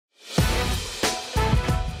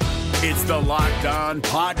It's the Locked On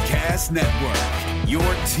Podcast Network, your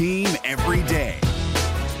team every day.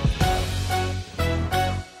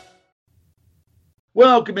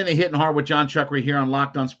 Welcome into Hittin Hard with John Chuckery here on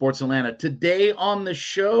Locked On Sports Atlanta. Today on the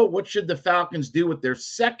show, what should the Falcons do with their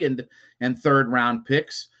second and third round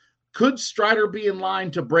picks? Could Strider be in line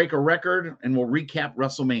to break a record? And we'll recap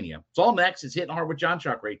WrestleMania. It's all next. It's Hittin Hard with John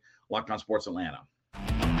Chuckery, Locked On Sports Atlanta.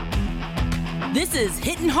 This is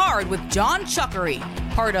Hittin Hard with John Chuckery,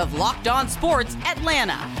 part of Locked On Sports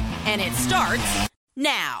Atlanta. And it starts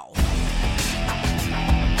now.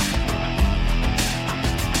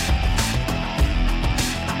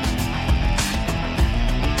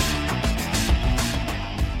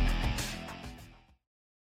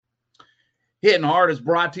 Hittin Hard is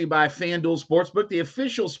brought to you by FanDuel Sportsbook, the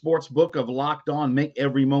official sportsbook of Locked On. Make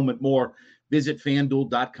every moment more. Visit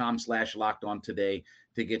FanDuel.com/LockedOn today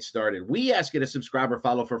to get started. We ask you to subscribe or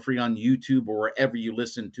follow for free on YouTube or wherever you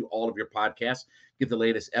listen to all of your podcasts. Get the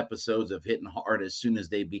latest episodes of Hittin Hard as soon as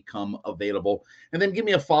they become available. And then give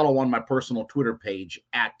me a follow on my personal Twitter page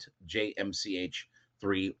at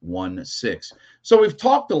JMCH316. So we've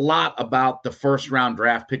talked a lot about the first round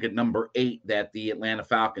draft pick at number 8 that the Atlanta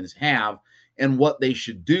Falcons have and what they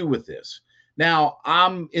should do with this. Now,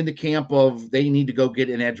 I'm in the camp of they need to go get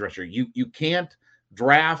an edge rusher. You can't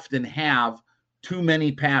draft and have too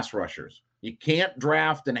many pass rushers. You can't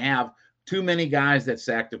draft and have too many guys that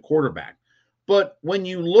sack the quarterback. But when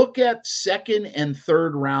you look at second and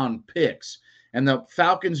third round picks, and the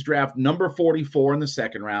Falcons draft number 44 in the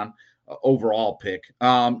second round overall pick,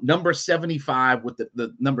 number 75 with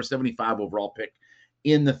the number 75 overall pick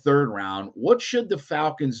in the third round, what should the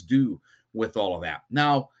Falcons do with all of that?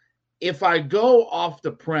 Now, if I go off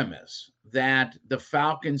the premise that the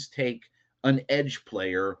Falcons take an edge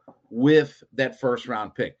player with that first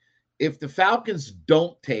round pick, if the Falcons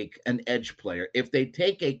don't take an edge player, if they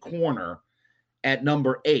take a corner at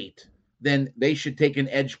number 8, then they should take an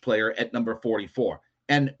edge player at number 44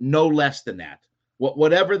 and no less than that,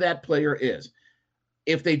 whatever that player is.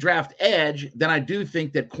 If they draft edge, then I do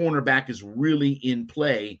think that cornerback is really in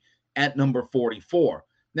play at number 44.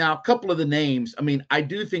 Now, a couple of the names, I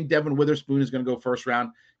do think Devin Witherspoon is going to go first round.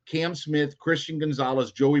 Cam Smith, Christian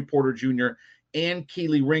Gonzalez, Joey Porter Jr., and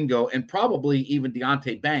Keely Ringo, and probably even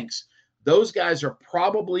Deonte Banks. Those guys are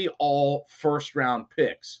probably all first-round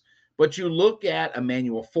picks. But you look at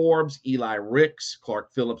Emmanuel Forbes, Eli Ricks,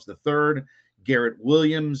 Clark Phillips III, Garrett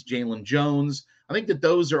Williams, Jalen Jones. I think that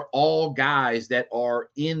those are all guys that are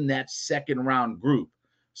in that second-round group.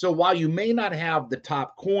 So while you may not have the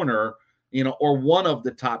top corner, or one of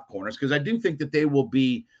the top corners, because I do think that they will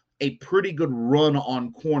be a pretty good run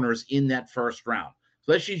on corners in that first round.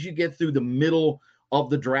 Especially as you get through the middle of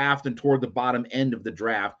the draft and toward the bottom end of the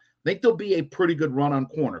draft, I think there'll be a pretty good run on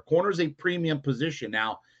corner. Corner is a premium position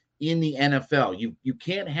now in the NFL. You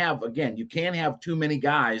can't have too many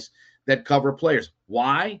guys that cover players.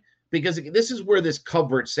 Why? Because this is where this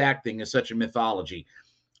coverage sack thing is such a mythology.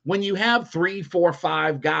 When you have 3, 4,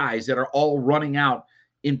 5 guys that are all running out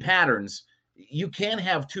in patterns, you can't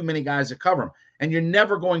have too many guys that cover them. And you're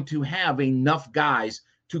never going to have enough guys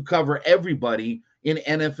to cover everybody in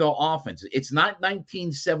NFL offense. It's not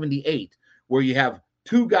 1978 where you have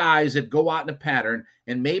 2 guys that go out in a pattern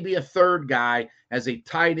and maybe a third guy as a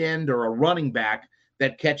tight end or a running back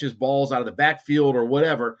that catches balls out of the backfield or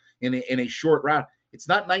whatever in a short route. It's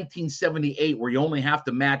not 1978 where you only have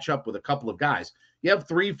to match up with a couple of guys. You have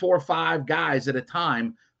 3, 4, 5 guys at a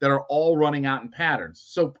time that are all running out in patterns.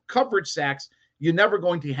 So coverage sacks, you're never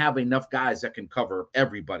going to have enough guys that can cover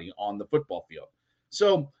everybody on the football field.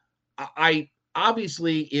 So I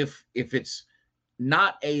obviously, if it's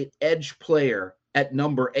not an edge player at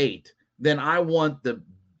number 8, then I want the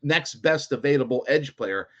next best available edge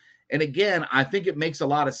player. And again, I think it makes a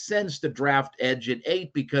lot of sense to draft edge at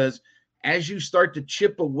 8 because as you start to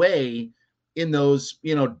chip away in those,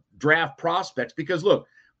 draft prospects, because look,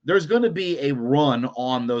 there's going to be a run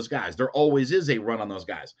on those guys. There always is a run on those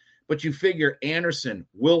guys. But you figure Anderson,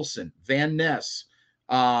 Wilson, Van Ness,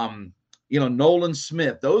 Nolan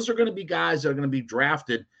Smith, those are going to be guys that are going to be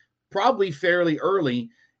drafted probably fairly early.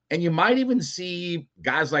 And you might even see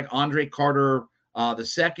guys like Andre Carter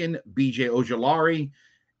II, B.J. Ojulari.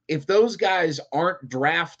 If those guys aren't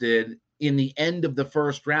drafted in the end of the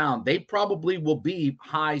first round, they probably will be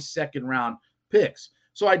high second-round picks.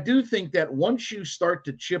 So I do think that once you start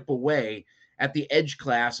to chip away at the edge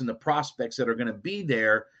class and the prospects that are going to be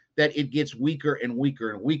there, that it gets weaker and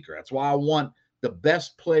weaker and weaker. That's why I want the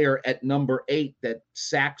best player at number 8 that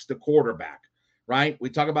sacks the quarterback, right? We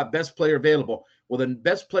talk about best player available. Well, then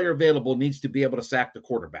best player available needs to be able to sack the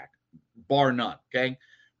quarterback, bar none, okay?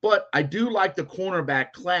 But I do like the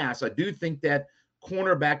cornerback class. I do think that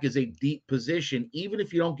cornerback is a deep position. Even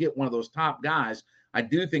if you don't get one of those top guys, I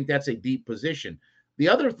do think that's a deep position. The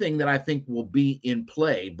other thing that I think will be in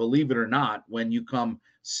play, believe it or not, when you come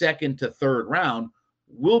second to third round,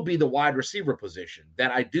 will be the wide receiver position.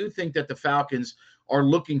 That I do think that the Falcons are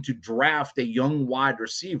looking to draft a young wide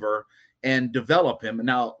receiver and develop him.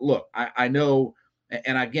 Now, look, I know,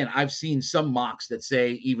 and again, I've seen some mocks that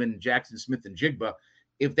say even Jackson Smith and Jigba,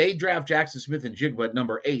 if they draft Jackson Smith and Jigba at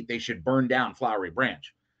number 8, they should burn down Flowery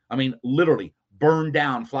Branch. I mean, literally burn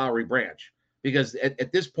down Flowery Branch, because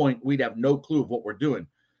at this point, we'd have no clue of what we're doing.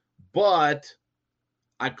 But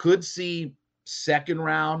I could see second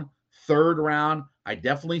round, third round. I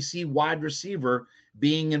definitely see wide receiver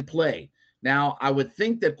being in play. Now, I would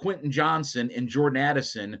think that Quentin Johnson and Jordan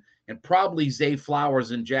Addison and probably Zay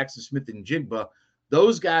Flowers and Jackson Smith and Jigba,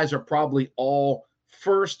 those guys are probably all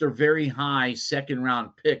first or very high second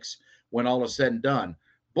round picks when all is said and done.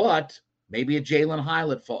 But maybe a Jalen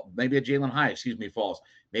Hyatt falls.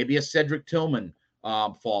 Maybe a Cedric Tillman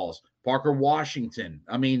falls. Parker Washington.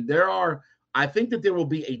 I mean, I think that there will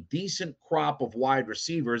be a decent crop of wide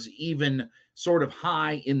receivers, even sort of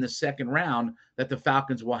high in the second round, that the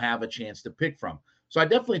Falcons will have a chance to pick from. So I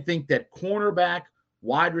definitely think that cornerback,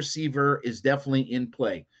 wide receiver is definitely in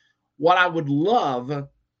play. What I would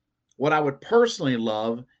personally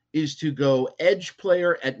love is to go edge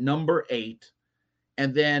player at number 8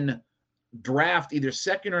 and then draft either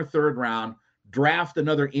second or third round, draft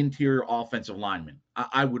another interior offensive lineman.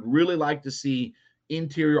 I would really like to see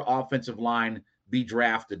interior offensive line be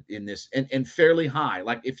drafted in this and fairly high.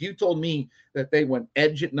 Like if you told me that they went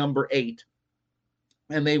edge at number 8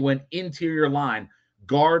 and they went interior line,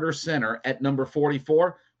 guard or center at number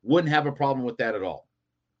 44, wouldn't have a problem with that at all.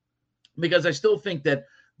 Because I still think that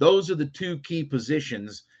those are the two key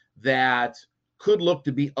positions that could look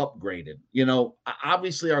to be upgraded. You know,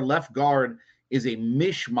 obviously our left guard is a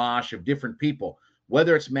mishmash of different people,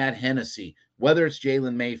 whether it's Matt Hennessy, whether it's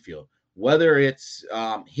Jalen Mayfield, whether it's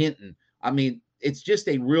Hittin. I mean, it's just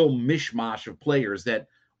a real mishmash of players that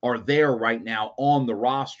are there right now on the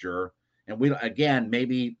roster. And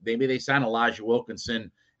maybe they sign Elijah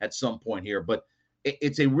Wilkinson at some point here, but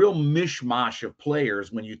it's a real mishmash of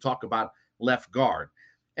players when you talk about left guard.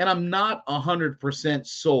 And I'm not 100%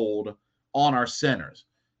 sold on our centers.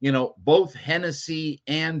 You know, both Hennessy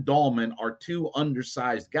and Dahlman are two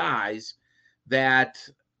undersized guys that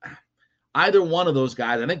either one of those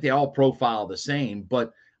guys, I think they all profile the same,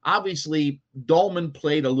 but obviously Dahlman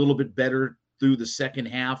played a little bit better through the second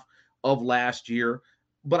half of last year,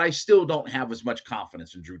 but I still don't have as much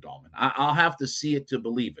confidence in Drew Dahlman. I'll have to see it to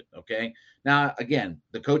believe it. Okay. Now, again,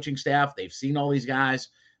 the coaching staff, they've seen all these guys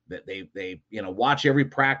that they watch every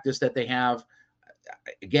practice that they have.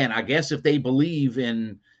 Again, I guess if they believe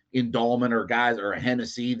in Dahlman or guys or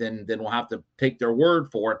Hennessy, then we'll have to take their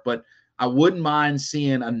word for it. But I wouldn't mind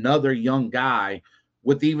seeing another young guy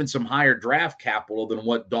with even some higher draft capital than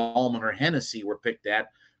what Dahlman or Hennessy were picked at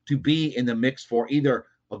to be in the mix for either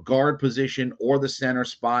a guard position or the center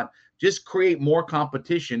spot. Just create more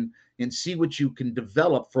competition and see what you can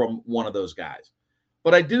develop from one of those guys.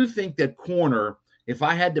 But I do think that corner, if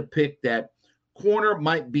I had to pick, that corner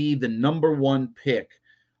might be the number 1 pick,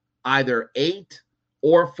 either 8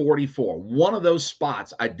 or 44. One of those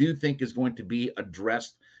spots I do think is going to be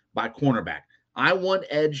addressed by cornerback. I want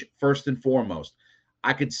edge first and foremost.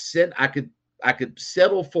 I could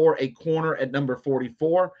settle for a corner at number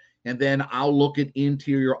 44, and then I'll look at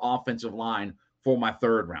interior offensive line for my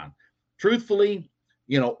third round. Truthfully,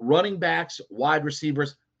 running backs, wide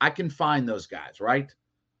receivers, I can find those guys, right?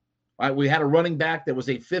 Right? We had a running back that was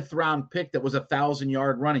a 5th round pick that was a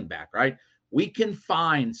 1,000-yard running back, right? We can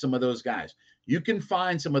find some of those guys. You can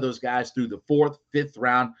find some of those guys through the 4th, 5th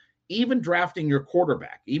round, even drafting your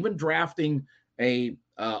quarterback, even drafting a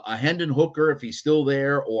Hendon Hooker if he's still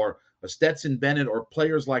there, or a Stetson Bennett, or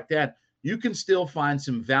players like that. You can still find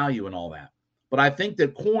some value in all that. But I think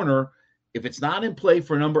that corner, if it's not in play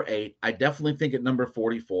for number 8, I definitely think at number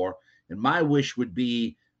 44. And my wish would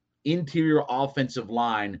be interior offensive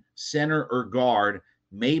line, center or guard,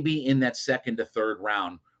 maybe in that 2nd to 3rd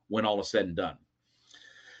round when all is said and done.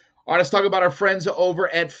 All right, let's talk about our friends over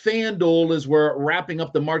at FanDuel as we're wrapping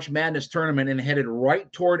up the March Madness tournament and headed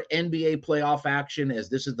right toward NBA playoff action, as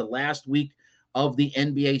this is the last week of the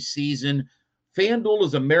NBA season. FanDuel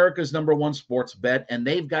is America's #1 sports bet, and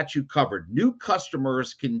they've got you covered. New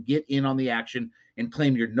customers can get in on the action and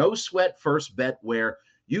claim your no-sweat first bet, where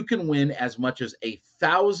you can win as much as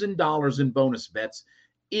 $1,000 in bonus bets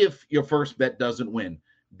if your first bet doesn't win.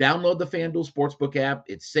 Download the FanDuel Sportsbook app.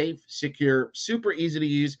 It's safe, secure, super easy to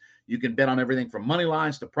use. You can bet on everything from money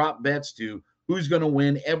lines to prop bets to who's going to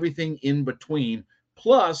win, everything in between.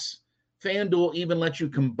 Plus, FanDuel even lets you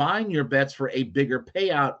combine your bets for a bigger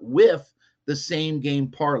payout with the same game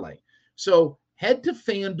parlay. So head to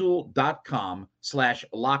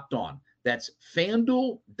FanDuel.com/lockedon. That's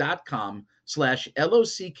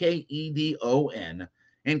FanDuel.com/LOCKEDON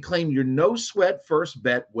and claim your no sweat first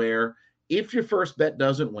bet where if your first bet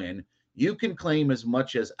doesn't win, you can claim as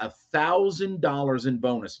much as $1,000 in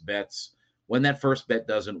bonus bets when that first bet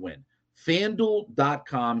doesn't win.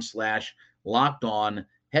 FanDuel.com/lockedon.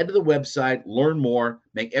 Head to the website, learn more,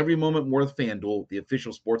 make every moment worth FanDuel, the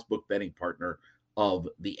official sportsbook betting partner of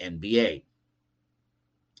the NBA.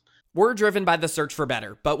 We're driven by the search for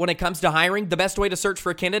better, but when it comes to hiring, the best way to search for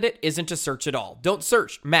a candidate isn't to search at all. Don't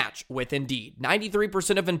search, match with Indeed.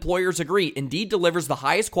 93% of employers agree Indeed delivers the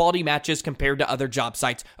highest quality matches compared to other job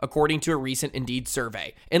sites, according to a recent Indeed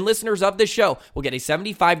survey. And listeners of this show will get a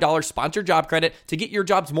 $75 sponsored job credit to get your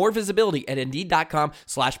jobs more visibility at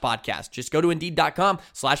Indeed.com/podcast. Just go to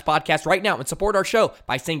Indeed.com/podcast right now and support our show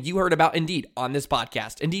by saying you heard about Indeed on this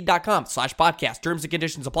podcast. Indeed.com/podcast. Terms and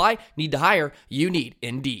conditions apply. Need to hire? You need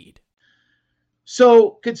Indeed.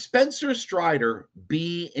 So could Spencer Strider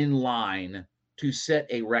be in line to set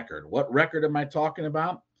a record? What record am I talking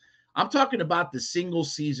about? I'm talking about the single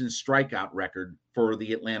season strikeout record for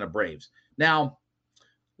the Atlanta Braves. Now,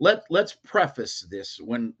 let's preface this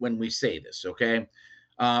when we say this, okay?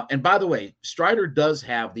 And by the way, Strider does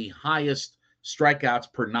have the highest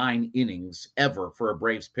strikeouts per 9 innings ever for a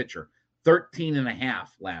Braves pitcher, 13.5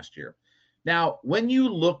 last year. Now, when you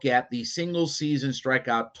look at the single season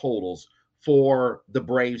strikeout totals for the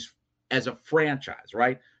Braves as a franchise,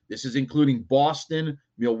 right? This is including Boston,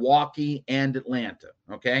 Milwaukee, and Atlanta,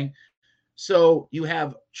 okay? So you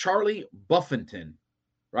have Charlie Buffington,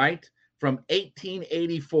 right? From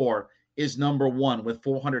 1884 is number 1 with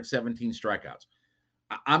 417 strikeouts.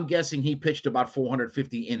 I'm guessing he pitched about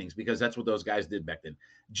 450 innings because that's what those guys did back then.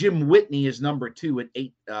 Jim Whitney is number 2 at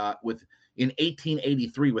in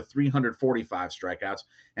 1883 with 345 strikeouts.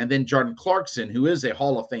 And then Jordan Clarkson, who is a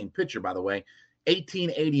Hall of Fame pitcher, by the way,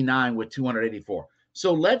 1889 with 284.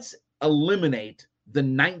 So let's eliminate the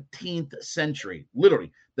 19th century,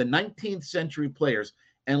 literally the 19th century players,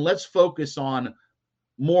 and let's focus on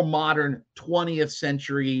more modern 20th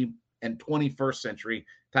century and 21st century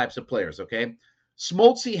types of players, okay?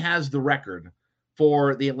 Smoltz has the record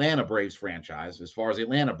for the Atlanta Braves franchise as far as the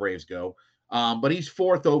Atlanta Braves go. But he's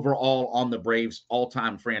 4th overall on the Braves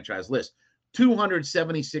all-time franchise list.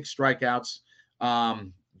 276 strikeouts.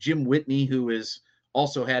 Jim Whitney, who is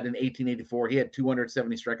also had in 1884, he had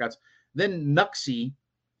 270 strikeouts. Then Knucksie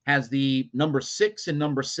has the number 6 and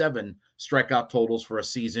number 7 strikeout totals for a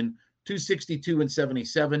season, 262 and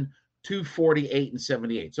 77, 248 and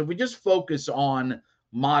 78. So if we just focus on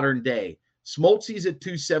modern day, Smoltz at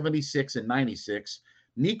 276 and 96,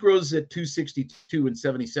 Negro's at 262 and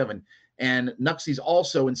 77, and Knucksie's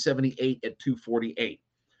also in 78 at 248.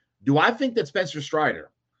 Do I think that Spencer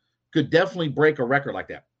Strider could definitely break a record like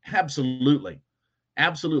that? Absolutely.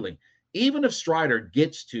 Absolutely. Even if Strider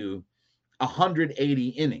gets to 180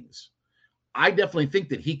 innings, I definitely think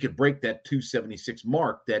that he could break that 276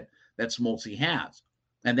 mark that Smoltz has.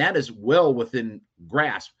 And that is well within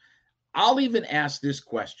grasp. I'll even ask this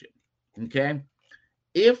question, okay?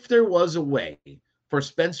 If there was a way for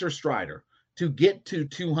Spencer Strider to get to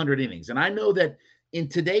 200 innings. And I know that in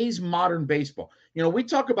today's modern baseball, we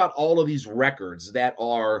talk about all of these records that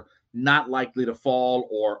are not likely to fall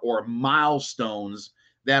or milestones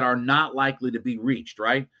that are not likely to be reached,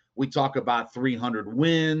 right? We talk about 300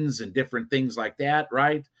 wins and different things like that,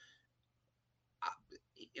 right?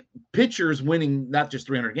 Pitchers winning not just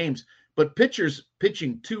 300 games, but pitchers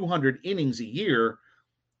pitching 200 innings a year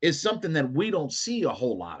is something that we don't see a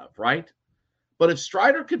whole lot of, right? But if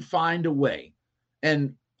Strider could find a way,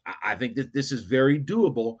 and I think that this is very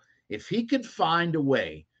doable, if he could find a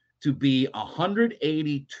way to be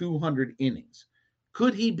 180, 200 innings,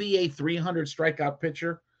 could he be a 300 strikeout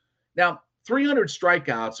pitcher? Now, 300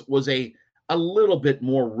 strikeouts was a little bit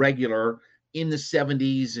more regular in the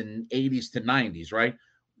 70s and 80s to 90s, right?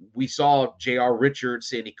 We saw J.R. Richards,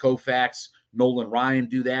 Sandy Koufax, Nolan Ryan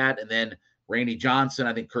do that, and then Randy Johnson.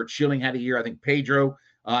 I think Kurt Schilling had a year. I think Pedro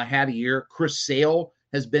had a year. Chris Sale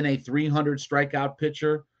has been a 300 strikeout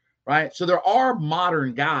pitcher, right? So there are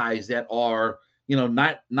modern guys that are,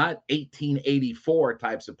 not 1884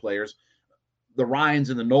 types of players. The Ryans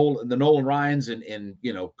and the Nolan Ryans and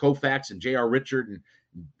Koufax and J.R. Richard and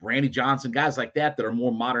Randy Johnson, guys like that are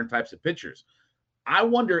more modern types of pitchers. I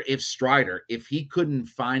wonder if Strider, if he couldn't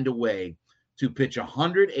find a way to pitch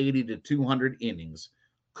 180 to 200 innings,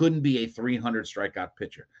 couldn't be a 300 strikeout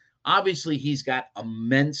pitcher. Obviously, he's got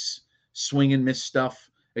immense swing and miss stuff.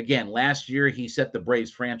 Again, last year he set the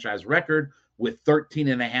Braves franchise record with 13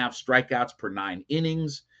 and a half strikeouts per 9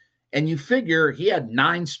 innings. And you figure he had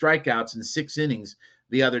 9 strikeouts in 6 innings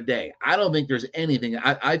the other day. I don't think there's anything.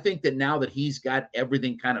 I think that now that he's got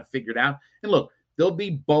everything kind of figured out, and look, there'll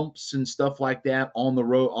be bumps and stuff like that on the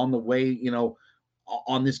road, on the way,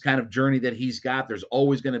 on this kind of journey that he's got. There's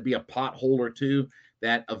always going to be a pothole or two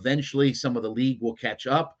that eventually some of the league will catch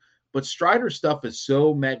up. But Strider's stuff is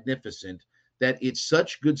so magnificent that it's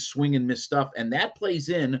such good swing and miss stuff. And that plays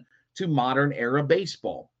in to modern era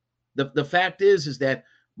baseball. The fact is that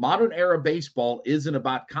modern era baseball isn't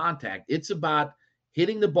about contact. It's about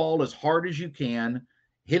hitting the ball as hard as you can,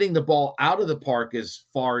 hitting the ball out of the park as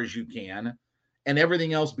far as you can, and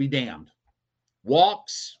everything else be damned.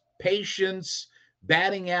 Walks, patience,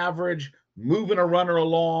 batting average, moving a runner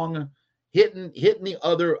along, hitting the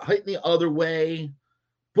other way,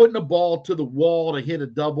 putting a ball to the wall to hit a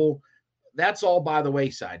double. That's all by the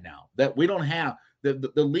wayside now. That we don't have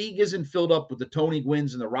the league isn't filled up with the Tony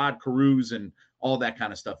Gwynns and the Rod Carews and all that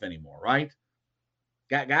kind of stuff anymore, right?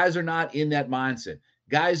 Guys are not in that mindset.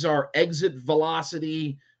 Guys are exit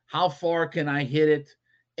velocity. How far can I hit it?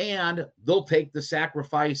 And they'll take the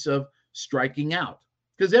sacrifice of striking out,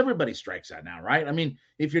 because everybody strikes out now, right? I mean,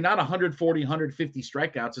 if you're not 140, 150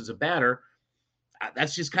 strikeouts as a batter,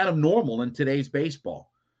 that's just kind of normal in today's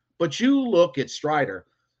baseball. But you look at Strider,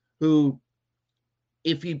 who,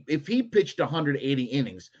 if he pitched 180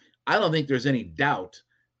 innings, I don't think there's any doubt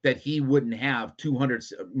that he wouldn't have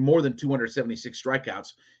more than 276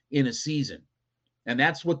 strikeouts in a season. And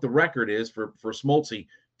that's what the record is for Smoltz,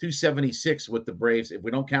 276 with the Braves, if we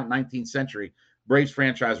don't count 19th century, Braves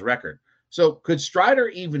franchise record. So could Strider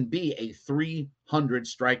even be a 300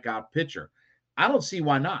 strikeout pitcher? I don't see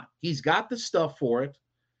why not. He's got the stuff for it.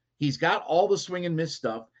 He's got all the swing and miss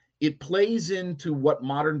stuff. It plays into what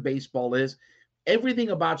modern baseball is. Everything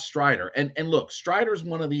about Strider. And look, Strider's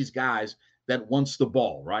one of these guys that wants the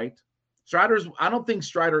ball, right? I don't think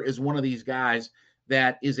Strider is one of these guys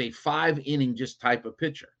that is a 5-inning just type of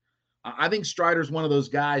pitcher. I think Strider's one of those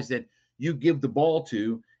guys that you give the ball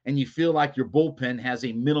to and you feel like your bullpen has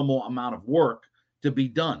a minimal amount of work to be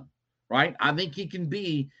done, right? I think he can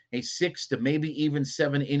be a 6 to maybe even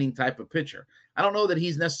 7-inning type of pitcher. I don't know that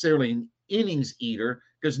he's necessarily an innings eater,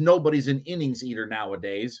 because nobody's an innings eater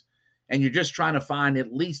nowadays, and you're just trying to find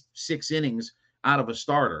at least 6 innings out of a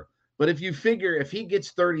starter. But if you figure if he gets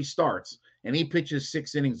 30 starts and he pitches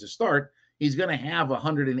 6 innings to start, he's going to have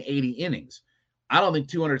 180 innings. I don't think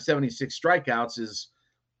 276 strikeouts is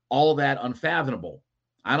all that unfathomable.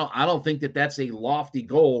 I don't think that that's a lofty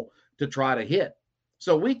goal to try to hit.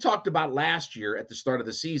 So we talked about last year at the start of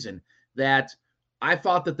the season that I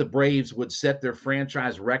thought that the Braves would set their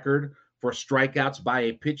franchise record for strikeouts by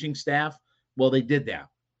a pitching staff. Well, they did that.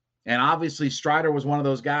 And obviously Strider was one of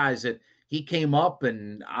those guys that he came up,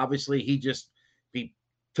 and obviously he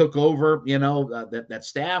took over, that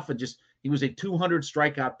staff, and he was a 200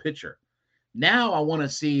 strikeout pitcher. Now I want to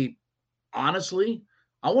see, honestly,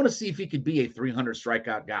 if he could be a 300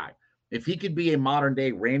 strikeout guy. If he could be a modern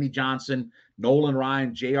day Randy Johnson, Nolan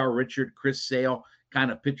Ryan, J.R. Richard, Chris Sale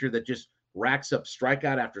kind of pitcher that just racks up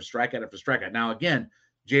strikeout after strikeout after strikeout. Now, again,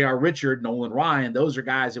 J.R. Richard, Nolan Ryan, those are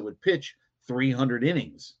guys that would pitch 300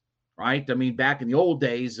 innings, right? I mean, back in the old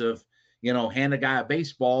days of, hand a guy a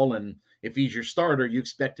baseball, and if he's your starter, you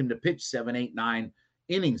expect him to pitch 7, 8, 9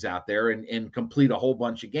 innings out there and complete a whole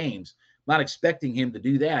bunch of games. Not expecting him to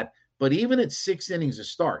do that, but even at 6 innings a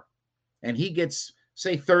start, and he gets,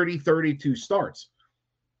 say, 30, 32 starts,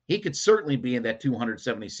 he could certainly be in that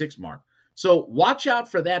 276 mark. So watch out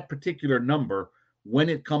for that particular number when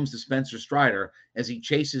it comes to Spencer Strider, as he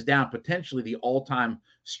chases down potentially the all-time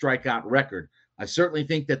strikeout record. I certainly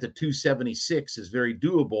think that the 276 is very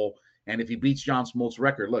doable, and if he beats John Smoltz's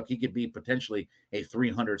record, look, he could be potentially a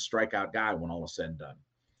 300 strikeout guy when all is said and done.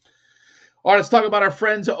 All right, let's talk about our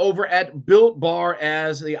friends over at Built Bar,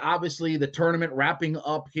 as obviously the tournament wrapping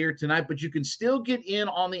up here tonight, but you can still get in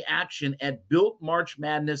on the action at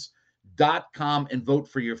BuiltMarchMadness.com and vote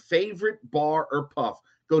for your favorite bar or puff.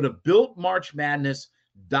 Go to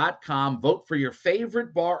BuiltMarchMadness.com, vote for your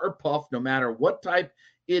favorite bar or puff, no matter what type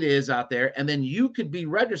it is out there, and then you could be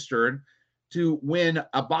registered to win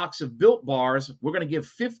a box of Built Bars. We're going to give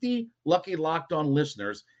 50 lucky Locked On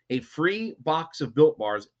listeners a free box of Built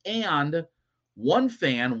Bars, and one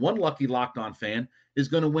lucky Locked On fan is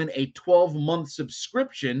going to win a 12-month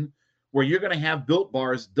subscription where you're going to have Built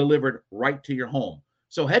Bars delivered right to your home.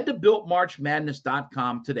 So head to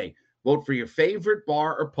BuiltMarchMadness.com today. Vote for your favorite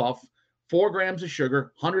bar or puff, 4 grams of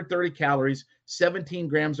sugar, 130 calories, 17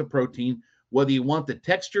 grams of protein. whether you want the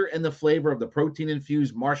texture and the flavor of the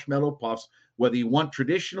protein-infused marshmallow puffs, whether you want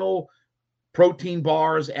traditional protein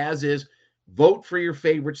bars as is, vote for your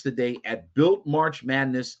favorites today at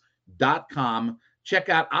BuiltMarchMadness.com. Check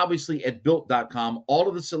out, obviously, at Built.com, all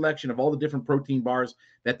of the selection of all the different protein bars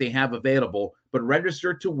that they have available, but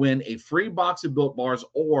register to win a free box of Built bars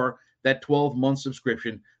or that 12-month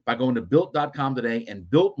subscription by going to Built.com today and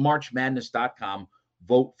BuiltMarchMadness.com.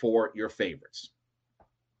 Vote for your favorites.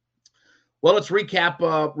 Well, let's recap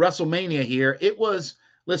WrestleMania here. It was,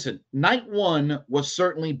 listen, night one was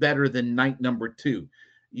certainly better than night number two.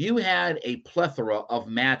 You had a plethora of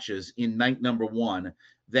matches in night number one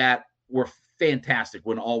that were fantastic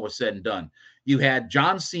when all was said and done. You had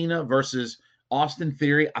John Cena versus Austin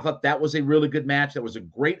Theory. I thought that was a really good match. That was a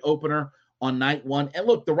great opener on night one. And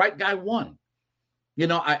look, the right guy won. You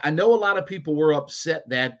know, I know a lot of people were upset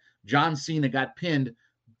that John Cena got pinned,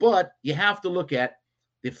 but you have to look at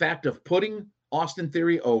the fact of putting Austin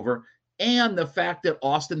Theory over and the fact that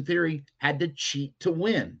Austin Theory had to cheat to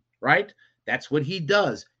win, right? That's what he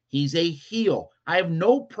does. He's a heel. I have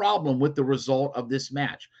no problem with the result of this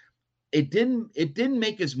match. It didn't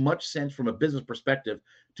make as much sense from a business perspective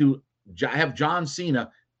to have John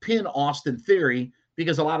Cena pin Austin Theory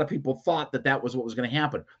because a lot of people thought that that was what was going to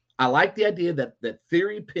happen. I like the idea that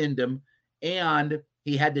Theory pinned him and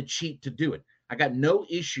he had to cheat to do it. I got no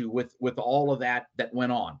issue with all of that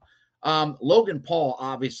went on. Logan Paul,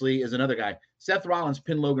 obviously, is another guy. Seth Rollins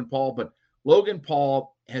pinned Logan Paul, but Logan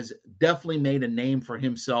Paul has definitely made a name for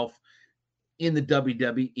himself in the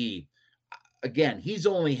WWE. Again, he's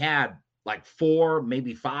only had like 4,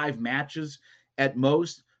 maybe 5 matches at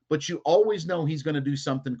most, but you always know he's going to do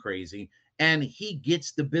something crazy, and he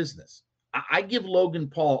gets the business. I give Logan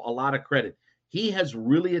Paul a lot of credit. He has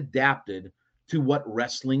really adapted to what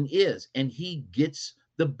wrestling is, and he gets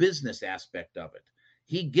the business aspect of it.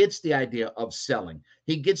 He gets the idea of selling.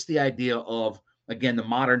 He gets the idea of, again, the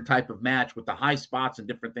modern type of match with the high spots and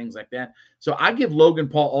different things like that. So I give Logan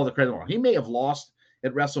Paul all the credit. He may have lost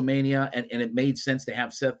at WrestleMania, and it made sense to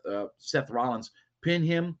have Seth Rollins pin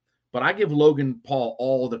him, but I give Logan Paul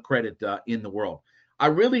all the credit in the world. I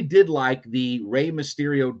really did like the Rey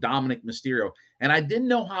Mysterio, Dominic Mysterio, and I didn't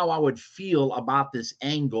know how I would feel about this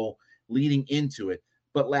angle leading into it.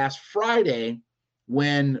 But last Friday,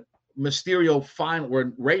 when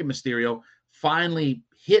Rey Mysterio finally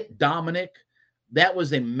hit Dominic, that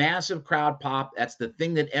was a massive crowd pop. That's the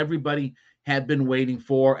thing that everybody had been waiting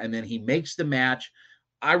for, and then he makes the match.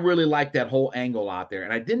 I really like that whole angle out there,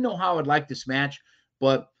 and I didn't know how I'd like this match,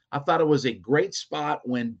 but I thought it was a great spot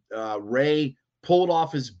when Rey pulled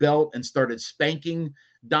off his belt and started spanking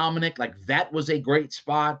Dominic. Like, that was a great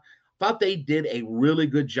spot. Thought they did a really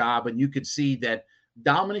good job, and you could see that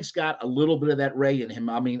Dominic's got a little bit of that Rey in him.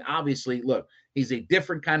 I mean, obviously, look, he's a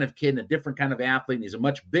different kind of kid and a different kind of athlete, and he's a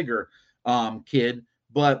much bigger kid,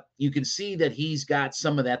 but you can see that he's got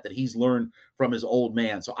some of that he's learned from his old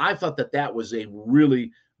man. So I thought that was a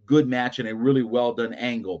really good match and a really well done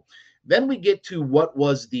angle. Then we get to what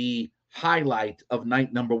was the highlight of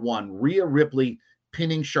night number one, Rhea Ripley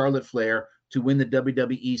pinning Charlotte Flair to win the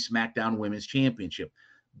WWE SmackDown Women's Championship.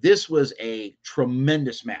 This was a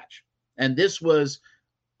tremendous match, and this was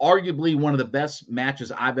arguably one of the best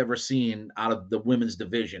matches I've ever seen out of the women's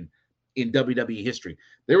division in WWE history.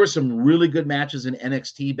 There were some really good matches in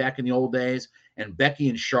NXT back in the old days, and Becky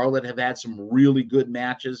and Charlotte have had some really good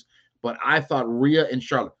matches, but I thought Rhea and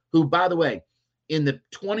Charlotte, who, by the way, in the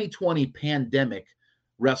 2020 pandemic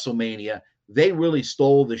WrestleMania, they really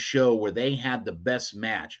stole the show where they had the best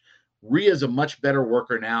match. Rhea's a much better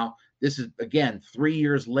worker now. This is, again, 3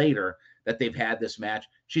 years later that they've had this match.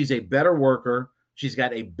 She's a better worker. She's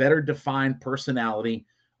got a better defined personality.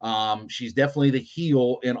 She's definitely the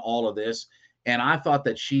heel in all of this. And I thought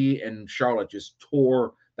that she and Charlotte just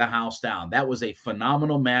tore the house down. That was a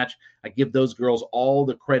phenomenal match. I give those girls all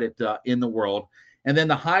the credit in the world. And then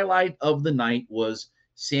the highlight of the night was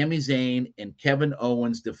Sami Zayn and Kevin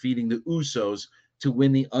Owens defeating the Usos to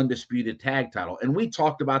win the undisputed tag title. And we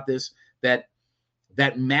talked about this, that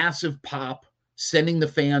massive pop, sending the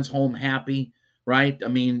fans home happy, right? I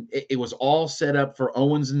mean, it was all set up for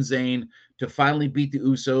Owens and Zayn to finally beat the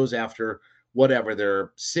Usos after whatever,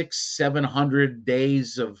 their 600-700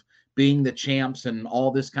 days of being the champs and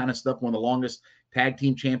all this kind of stuff, one of the longest tag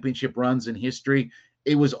team championship runs in history.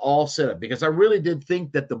 It was all set up because I really did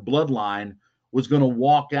think that the Bloodline was going to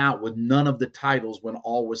walk out with none of the titles when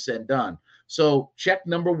all was said and done. So check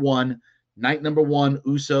number one, night number one,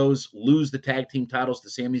 Usos lose the tag team titles to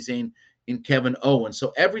Sami Zayn and Kevin Owens.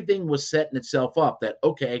 So everything was setting itself up that,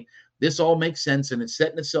 okay, this all makes sense, and it's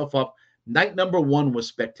setting itself up. Night number one was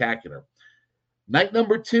spectacular. Night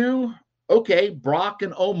number two, okay, Brock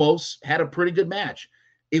and Omos had a pretty good match.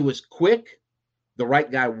 It was quick. The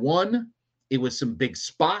right guy won. It was some big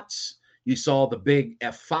spots. You saw the big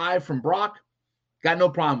F5 from Brock. Got no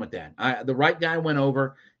problem with that. The right guy went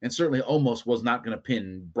over, and certainly Omos was not going to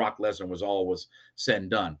pin Brock Lesnar was all was said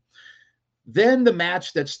and done. Then the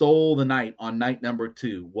match that stole the night on night number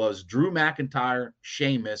 2 was Drew McIntyre,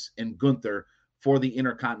 Sheamus, and Gunther for the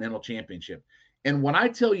Intercontinental Championship. And when I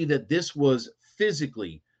tell you that this was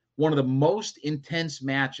physically one of the most intense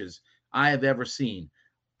matches I have ever seen,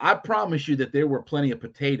 I promise you that there were plenty of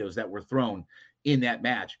potatoes that were thrown in that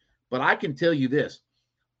match. But I can tell you this,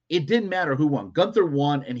 it didn't matter who won. Gunther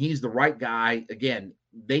won, and he's the right guy. Again,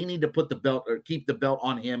 they need to put the belt or keep the belt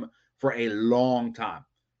on him for a long time.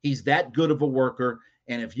 He's that good of a worker.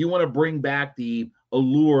 And if you want to bring back the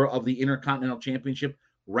allure of the Intercontinental Championship,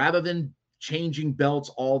 rather than changing belts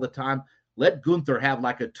all the time, let Gunther have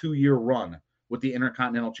like a 2-year run with the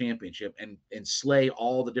Intercontinental Championship and slay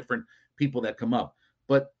all the different people that come up.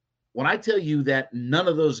 But when I tell you that none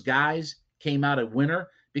of those guys came out a winner,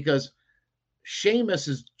 because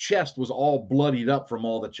Sheamus's chest was all bloodied up from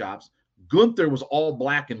all the chops. Gunther was all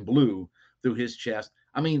black and blue through his chest.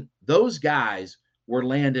 I mean, those guys were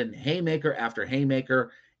landing haymaker after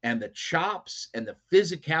haymaker, and the chops and the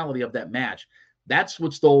physicality of that match, that's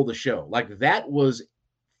what stole the show. Like, that was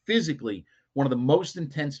physically one of the most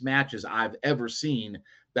intense matches I've ever seen.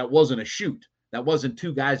 That wasn't a shoot. That wasn't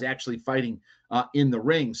two guys actually fighting in the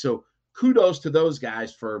ring. So kudos to those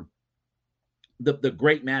guys for the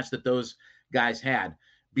great match that those guys had.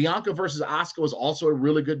 Bianca versus Asuka was also a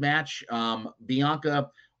really good match. Bianca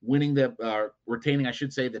winning retaining, I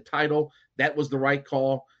should say, the title. That was the right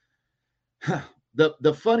call.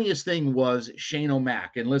 The funniest thing was Shane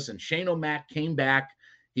O'Mac. And listen, Shane O'Mac came back.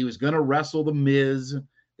 He was going to wrestle The Miz.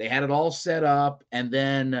 They had it all set up. And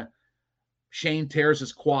then Shane tears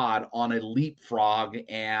his quad on a leapfrog,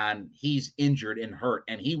 and he's injured and hurt.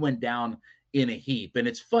 And he went down in a heap. And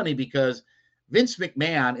it's funny because Vince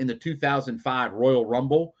McMahon in the 2005 Royal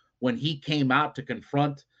Rumble, when he came out to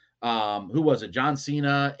confront, who was it? John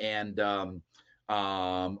Cena and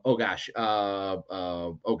I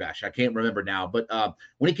can't remember now. But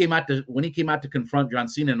when he came out to confront John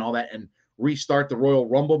Cena and all that and restart the Royal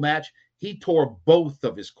Rumble match, he tore both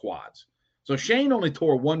of his quads. So Shane only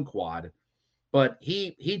tore one quad, but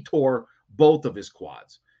he tore both of his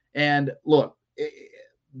quads. And look,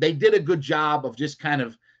 they did a good job of just kind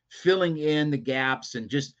of filling in the gaps and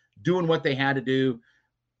just doing what they had to do.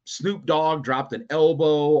 Snoop Dogg dropped an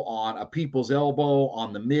elbow on a people's elbow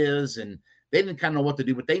on The Miz, and they didn't kind of know what to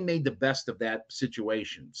do, but they made the best of that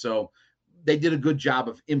situation. So they did a good job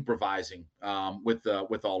of improvising with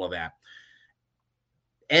all of that.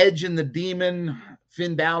 Edge and the Demon,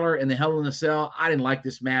 Finn Balor and the Hell in a Cell. I didn't like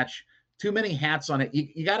this match. Too many hats on it.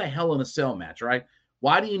 You got a Hell in a Cell match, right?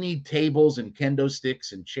 Why do you need tables and kendo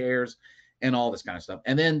sticks and chairs and all this kind of stuff?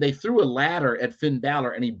 And then they threw a ladder at Finn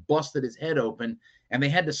Balor, and he busted his head open, and they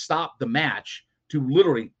had to stop the match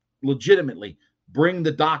to legitimately bring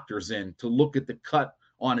the doctors in to look at the cut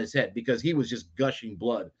on his head because he was just gushing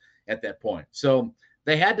blood at that point. So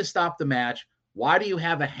they had to stop the match. Why do you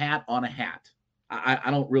have a hat on a hat?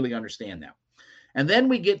 I don't really understand that. And then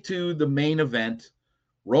we get to the main event,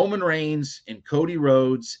 Roman Reigns and Cody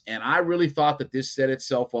Rhodes, and I really thought that this set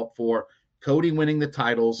itself up for Cody winning the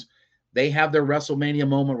titles. They have their WrestleMania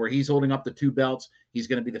moment where he's holding up the two belts. He's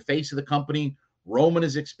going to be the face of the company. Roman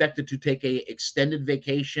is expected to take a extended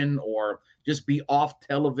vacation or just be off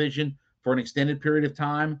television for an extended period of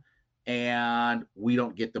time, and we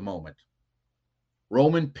don't get the moment.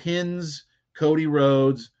 Roman pins Cody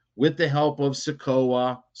Rhodes with the help of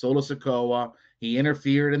Solo Sikoa. He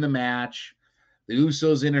interfered in the match. The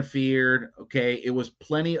Usos interfered. Okay, it was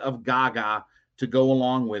plenty of gaga to go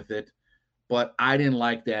along with it, but I didn't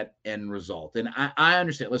like that end result. And I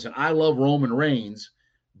understand. Listen, I love Roman Reigns,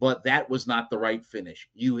 but that was not the right finish.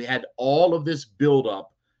 You had all of this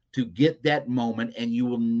buildup to get that moment, and you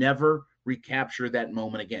will never recapture that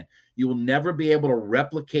moment again. You will never be able to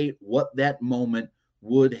replicate what that moment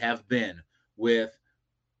would have been with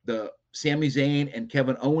the Sami Zayn and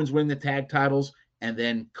Kevin Owens winning the tag titles, and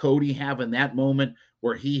then Cody having that moment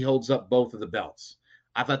where he holds up both of the belts.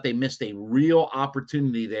 I thought they missed a real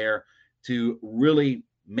opportunity there to really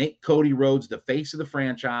make Cody Rhodes the face of the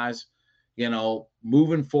franchise. You know,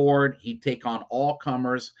 moving forward, he'd take on all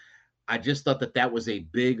comers. I just thought that was a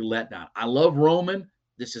big letdown. I love Roman.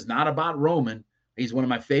 This is not about Roman. He's one of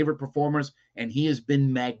my favorite performers, and he has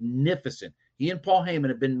been magnificent. He and Paul Heyman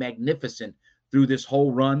have been magnificent through this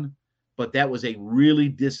whole run, but that was a really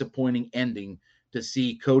disappointing ending to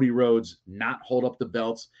see Cody Rhodes not hold up the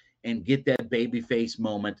belts and get that babyface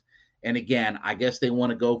moment. And again, I guess they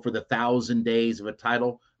want to go for the 1,000 days of a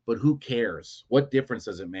title, but who cares? What difference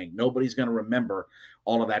does it make? Nobody's going to remember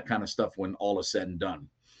all of that kind of stuff when all is said and done.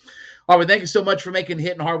 All right, thank you so much for making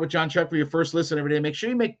Hittin' Hard with John Chuckery your first listen every day. Make sure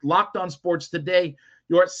you make Locked On Sports Today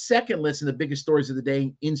your second listen to the biggest stories of the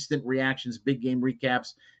day, instant reactions, big game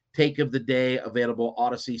recaps, take of the day, available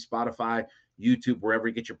Odyssey, Spotify, YouTube, wherever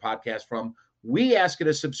you get your podcast from. We ask you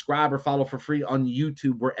to subscribe or follow for free on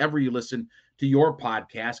YouTube, wherever you listen to your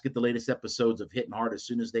podcast. Get the latest episodes of Hittin' Hard as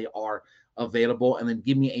soon as they are available. And then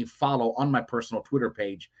give me a follow on my personal Twitter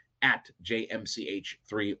page at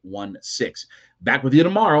JMCH316. Back with you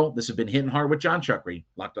tomorrow. This has been Hittin' Hard with John Chuckery,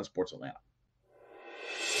 Locked On Sports Atlanta.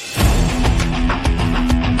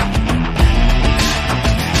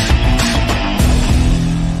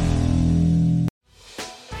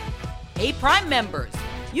 Hey, Prime members,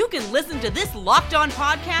 you can listen to this Locked On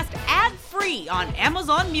podcast ad-free on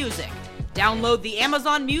Amazon Music. Download the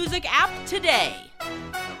Amazon Music app today.